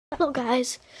Hello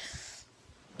guys,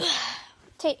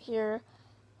 Tate here.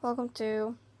 Welcome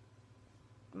to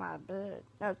my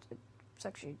no, it's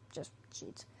actually just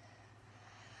cheats.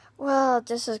 Well,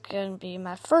 this is gonna be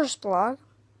my first blog,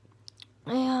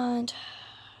 and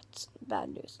it's bad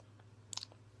news.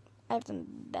 I have some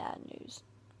bad news.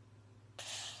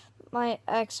 My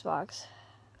Xbox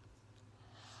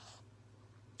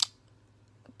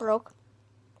broke.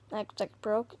 My Xbox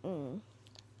broke, and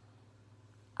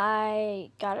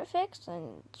I got it fixed,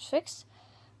 and it's fixed,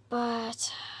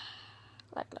 but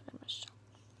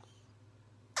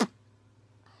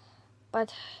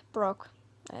but broke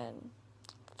and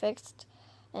fixed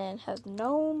and has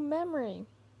no memory.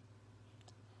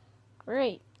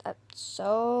 Great, that's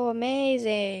so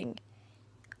amazing.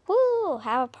 Woo,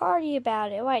 have a party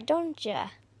about it, why don't ya?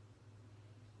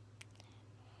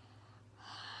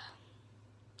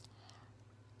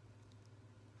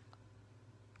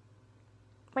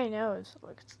 My nose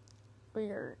looks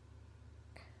weird.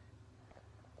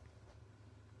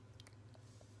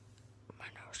 My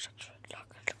nose looks weird.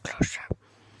 Look a little closer.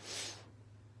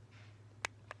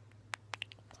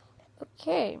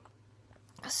 Okay,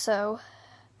 so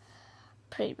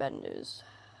pretty bad news.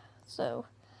 So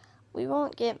we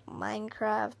won't get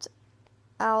Minecraft.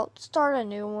 I'll start a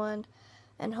new one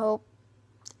and hope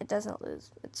it doesn't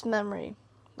lose its memory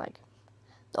like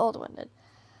the old one did.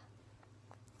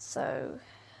 So,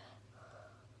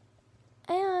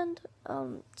 and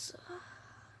some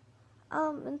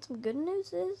good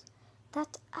news is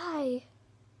that I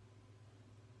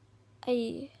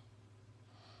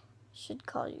should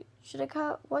call you.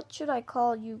 What should I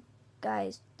call you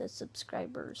guys, the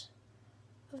subscribers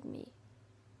of me?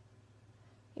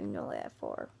 You know I have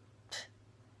 4.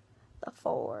 The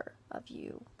 4 of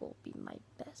you will be my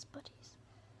best buddies.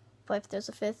 But if there's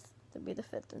a 5th, there'll be the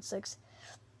 5th and 6th.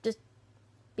 Just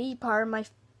be part of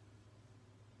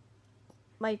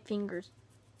my fingers.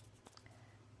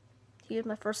 Here's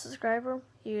my first subscriber.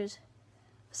 Here's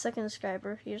my second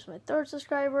subscriber. Here's my third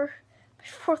subscriber. My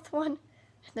 4th one.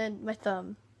 And then my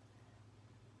thumb.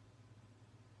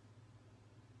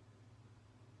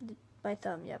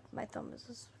 Yep, my thumb is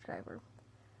a subscriber.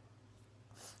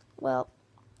 Well,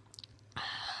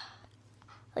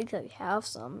 like that we have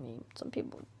some. I mean, some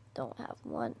people don't have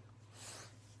one.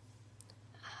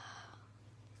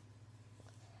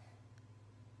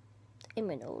 I'm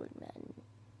an old man.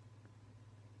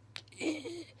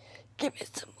 Give me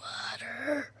some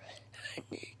water. I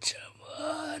need some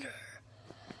water.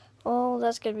 Well,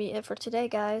 that's gonna be it for today,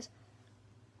 guys.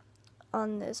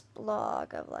 On this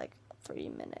blog of like 3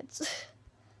 minutes.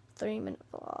 3-minute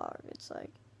vlog. It's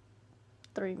like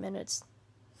 3 minutes.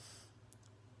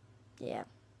 Yeah.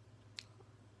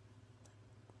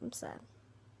 I'm sad.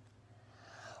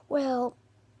 Well,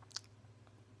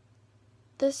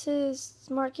 this is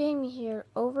Smart Gaming here.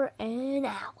 Over and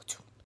out.